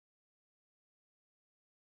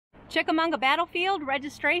Chickamauga Battlefield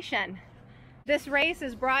registration. This race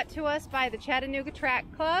is brought to us by the Chattanooga Track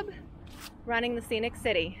Club, running the Scenic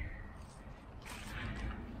City.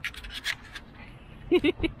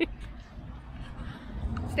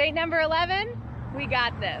 State number 11, we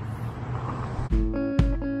got this.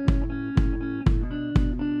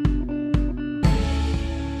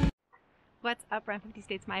 What's up, Run 50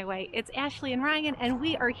 States My Way? It's Ashley and Ryan, and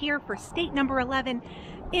we are here for state number 11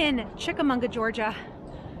 in Chickamauga, Georgia,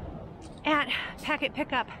 at Packet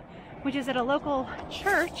Pickup, which is at a local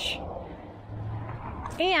church.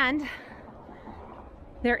 And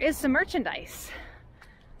there is some merchandise,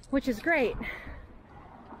 which is great.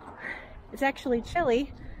 It's actually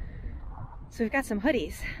chilly, so we've got some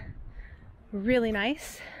hoodies. Really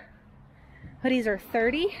nice. Hoodies are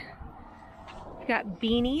 30. We've got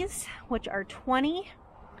beanies, which are 20.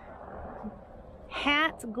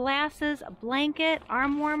 Hats, glasses, a blanket,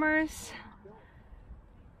 arm warmers.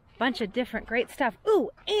 Bunch of different great stuff.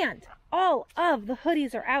 Ooh, and all of the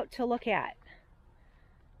hoodies are out to look at.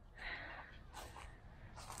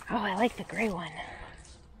 Oh, I like the gray one.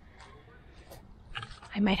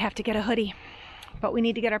 I might have to get a hoodie, but we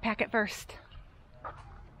need to get our packet first.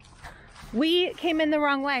 We came in the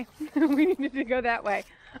wrong way. We needed to go that way.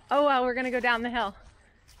 Oh well, we're gonna go down the hill.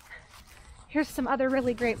 Here's some other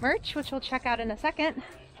really great merch, which we'll check out in a second.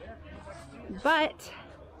 But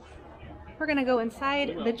we're gonna go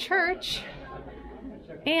inside the church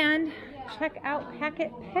and check out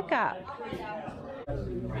Packet Pickup.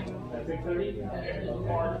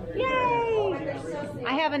 Yay!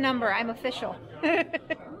 I have a number, I'm official.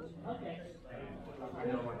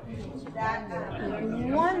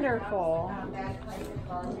 Wonderful.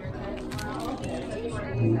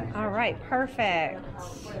 All right, perfect.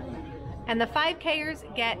 And the 5Kers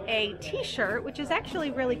get a t-shirt, which is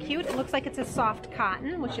actually really cute. It looks like it's a soft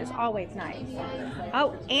cotton, which is always nice.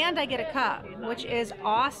 Oh, and I get a cup, which is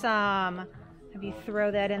awesome. Have you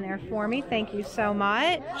throw that in there for me? Thank you so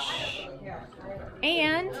much.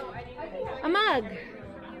 And a mug.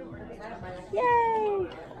 Yay!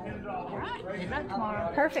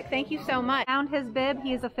 Perfect, thank you so much. Found his bib,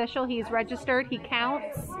 he is official, he's registered, he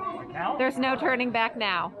counts. There's no turning back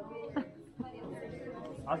now.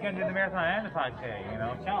 I was going to do the marathon and the 5K, you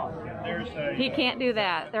know, challenge. He can't do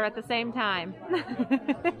that. They're at the same time.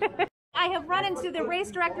 I have run into the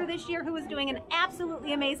race director this year who is doing an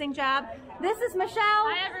absolutely amazing job. This is Michelle.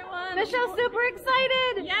 Hi, everyone. Michelle's super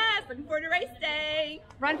excited. Yes, looking forward to race day.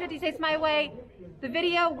 Run 50 States My Way. The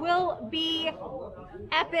video will be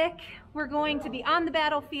epic. We're going to be on the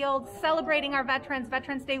battlefield celebrating our veterans,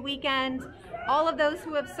 Veterans Day weekend, all of those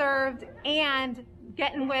who have served, and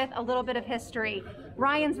getting with a little bit of history.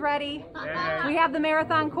 Ryan's ready. We have the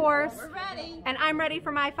marathon course. We're ready. And I'm ready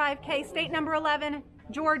for my 5K. State number 11,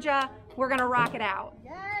 Georgia. We're going to rock it out.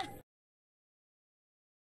 Yes.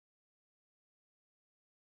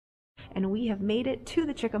 And we have made it to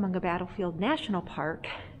the Chickamauga Battlefield National Park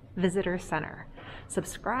Visitor Center.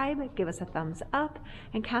 Subscribe, give us a thumbs up,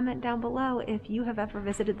 and comment down below if you have ever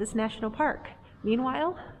visited this national park.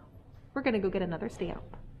 Meanwhile, we're going to go get another stamp.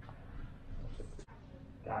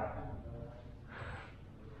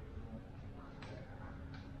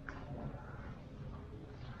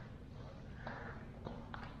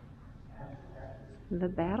 The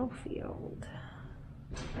battlefield.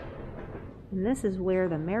 And this is where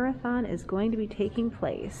the marathon is going to be taking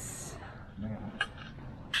place.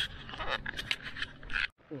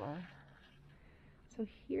 So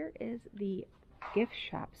here is the gift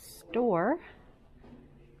shop store.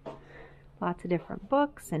 Lots of different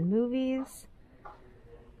books and movies.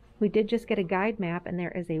 We did just get a guide map, and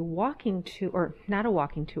there is a walking tour, or not a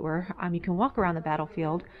walking tour. You can walk around the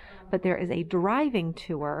battlefield, but there is a driving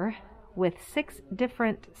tour with 6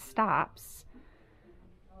 different stops.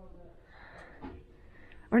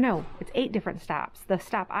 Or no, it's 8 different stops. The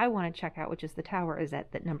stop I want to check out, which is the tower, is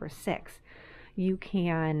at the number 6. You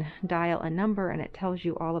can dial a number and it tells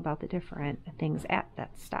you all about the different things at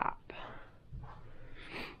that stop.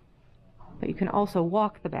 But you can also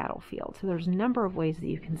walk the battlefield. So there's a number of ways that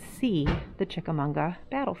you can see the Chickamauga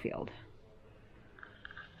Battlefield.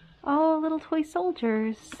 Oh, little toy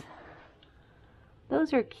soldiers.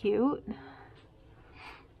 Those are cute.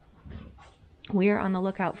 We are on the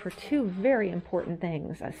lookout for 2 very important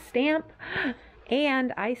things. A stamp,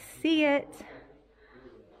 and I see it,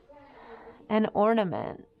 an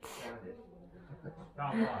ornament.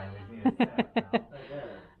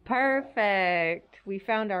 Perfect. We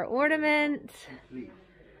found our ornament.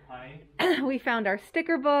 We found our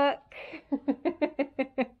sticker book,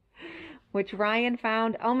 which Ryan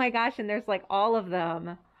found. Oh my gosh, and there's like all of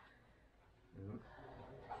them.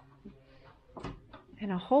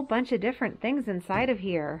 And a whole bunch of different things inside of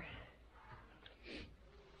here.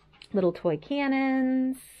 Little toy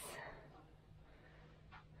cannons.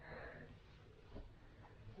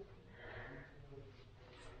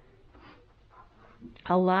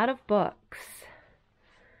 A lot of books.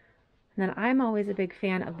 And then I'm always a big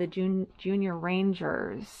fan of the Junior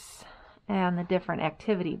Rangers and the different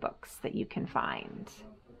activity books that you can find.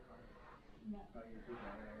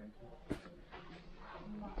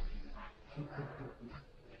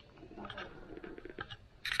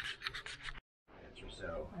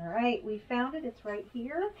 All right, we found it. It's right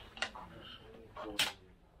here.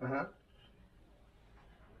 Uh-huh.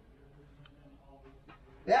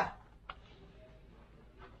 Yeah.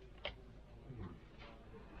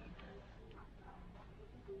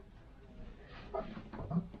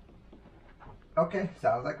 Okay,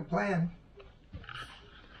 sounds like a plan.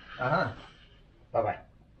 Uh-huh. Bye-bye.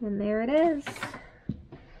 And there it is.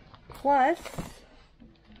 Plus,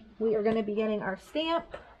 we are going to be getting our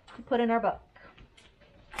stamp to put in our book.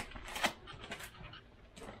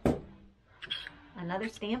 Another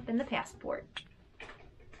stamp in the passport.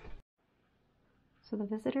 So the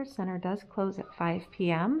visitor center does close at 5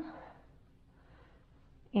 p.m.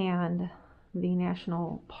 and the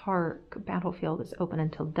National Park Battlefield is open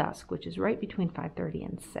until dusk, which is right between 5:30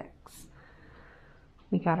 and 6.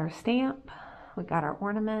 We got our stamp, we got our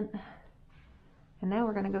ornament, and now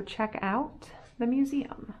we're going to go check out the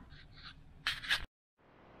museum.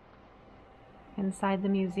 Inside the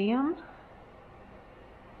museum,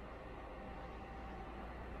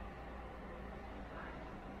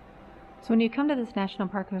 so when you come to this national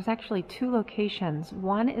park, there's actually two locations.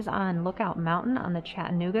 One is on Lookout Mountain on the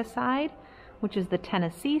Chattanooga side, which is the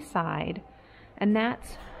Tennessee side, and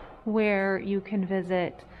that's where you can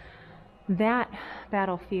visit that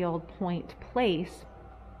Battlefield Point Place,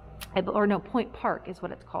 or no, Point Park is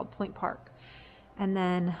what it's called, Point Park. And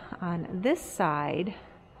then on this side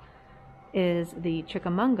is the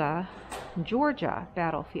Chickamauga, Georgia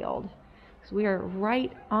Battlefield. So we are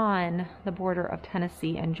right on the border of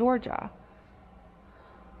Tennessee and Georgia.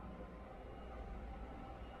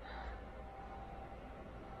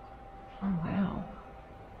 Oh, wow.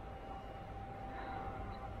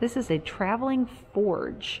 This is a traveling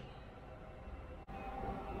forge.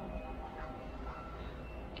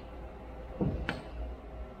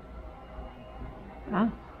 Ah,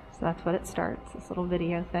 so that's what it starts, this little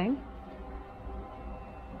video thing.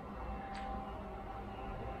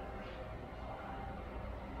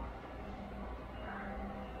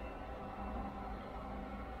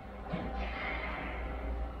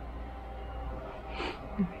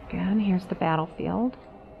 Again, here's the battlefield.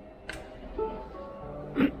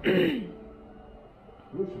 This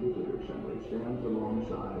visitor center stands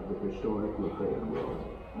alongside the historic Lafayette Road.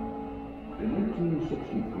 In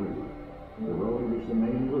 1863, the road was the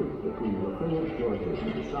main route between Lafayette, Georgia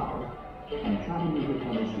to the south and Chattanooga,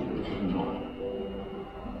 Tennessee to the north.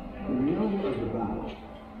 In the area of the battle,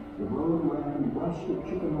 the road ran west of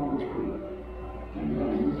Chickamauga Creek and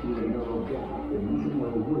then through a narrow gap in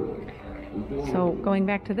Missionary Wood. So going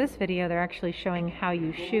back to this video, they're actually showing how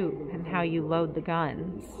you shoot and how you load the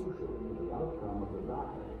guns.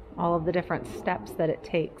 All of the different steps that it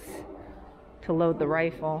takes to load the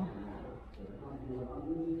rifle.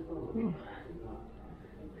 Ooh.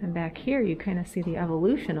 And back here you kind of see the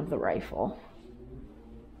evolution of the rifle.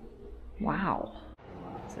 Wow.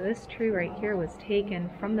 So this tree right here was taken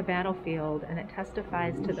from the battlefield, and it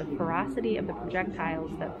testifies to the ferocity of the projectiles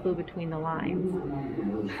that flew between the lines.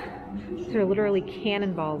 These are literally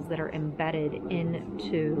cannonballs that are embedded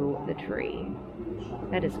into the tree.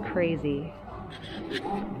 That is crazy.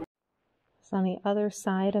 So on the other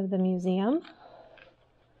side of the museum,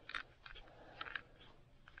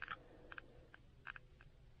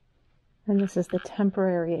 and this is the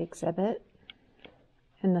temporary exhibit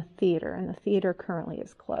in the theater, and the theater currently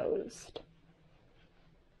is closed.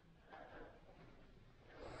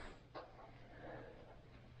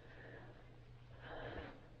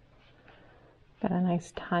 Got a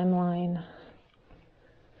nice timeline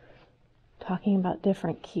talking about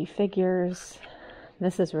different key figures.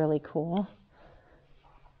 This is really cool.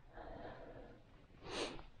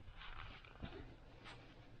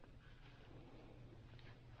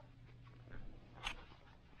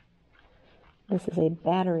 This is a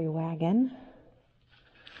battery wagon.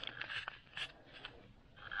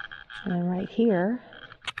 And then right here,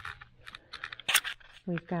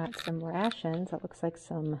 we've got some rations. It looks like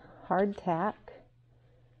some hardtack.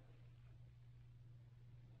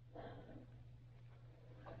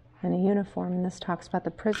 And a uniform. And this talks about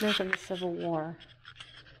the prisoners of the Civil War.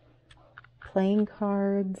 Playing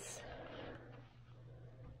cards.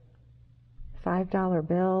 $5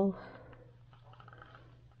 bill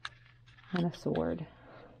and a sword,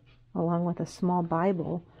 along with a small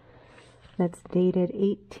Bible that's dated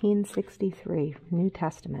 1863, New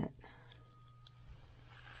Testament.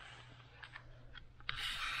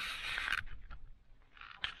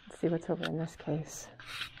 Let's see what's over in this case.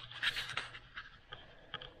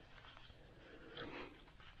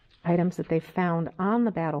 Items that they found on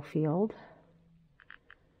the battlefield.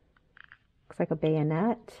 Looks like a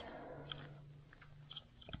bayonet.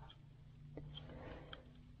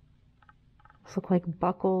 These look like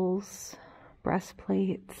buckles,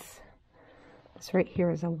 breastplates. This right here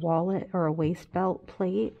is a wallet or a waist belt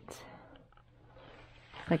plate.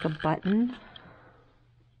 Like a button.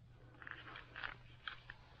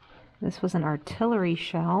 This was an artillery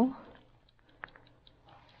shell.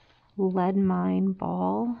 Lead mine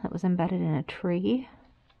ball that was embedded in a tree.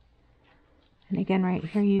 And again, right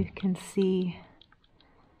here you can see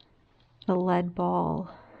the lead ball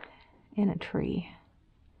in a tree.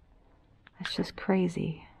 That's just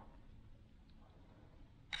crazy.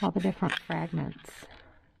 All the different fragments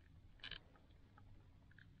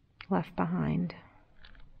left behind.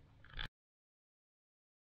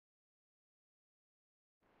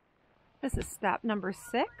 This is stop number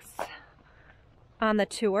 6 on the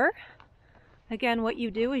tour. Again, what you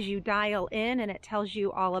do is you dial in and it tells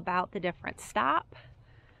you all about the different stop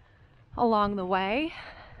along the way.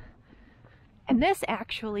 And this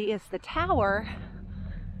actually is the tower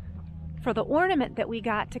for the ornament that we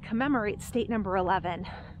got to commemorate state number 11.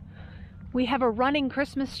 We have a running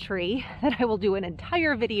Christmas tree that I will do an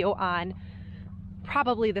entire video on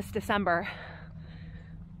probably this December,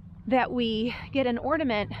 that we get an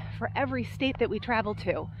ornament for every state that we travel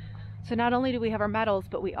to. So not only do we have our medals,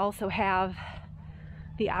 but we also have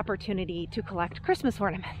the opportunity to collect Christmas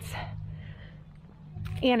ornaments.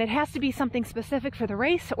 And it has to be something specific for the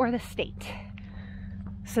race or the state.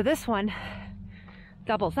 So this one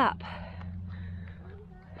doubles up.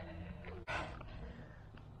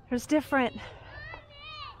 There's different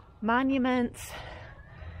monuments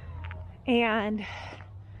and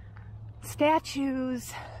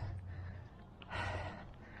statues,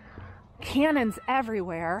 cannons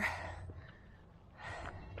everywhere.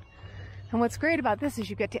 And what's great about this is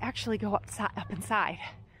you get to actually go up inside.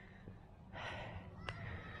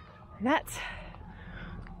 And that's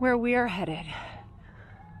where we are headed.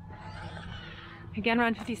 Again,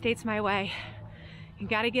 Run 50 States My Way. You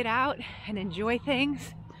gotta get out and enjoy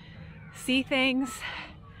things, see things,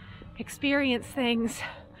 experience things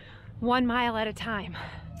 1 mile at a time.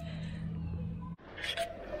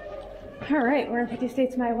 All right, we're in 50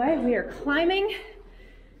 States My Way. We are climbing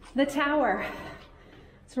the tower.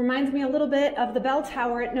 This reminds me a little bit of the bell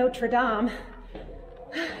tower at Notre Dame.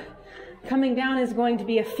 Coming down is going to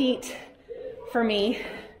be a feat for me,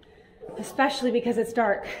 especially because it's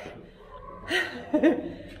dark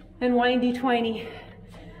and windy-twiney.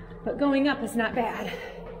 But going up is not bad.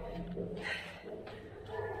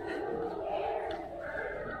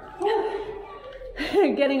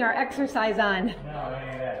 Getting our exercise on.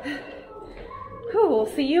 Whew, we'll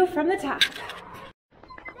see you from the top.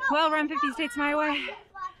 Well, Run 50 States My Way.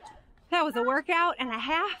 That was a workout and a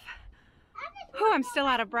half. Whew, I'm still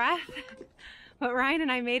out of breath. But Ryan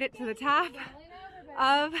and I made it to the top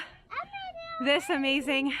of this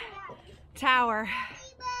amazing tower.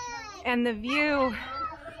 And the view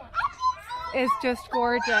is just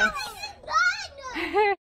gorgeous.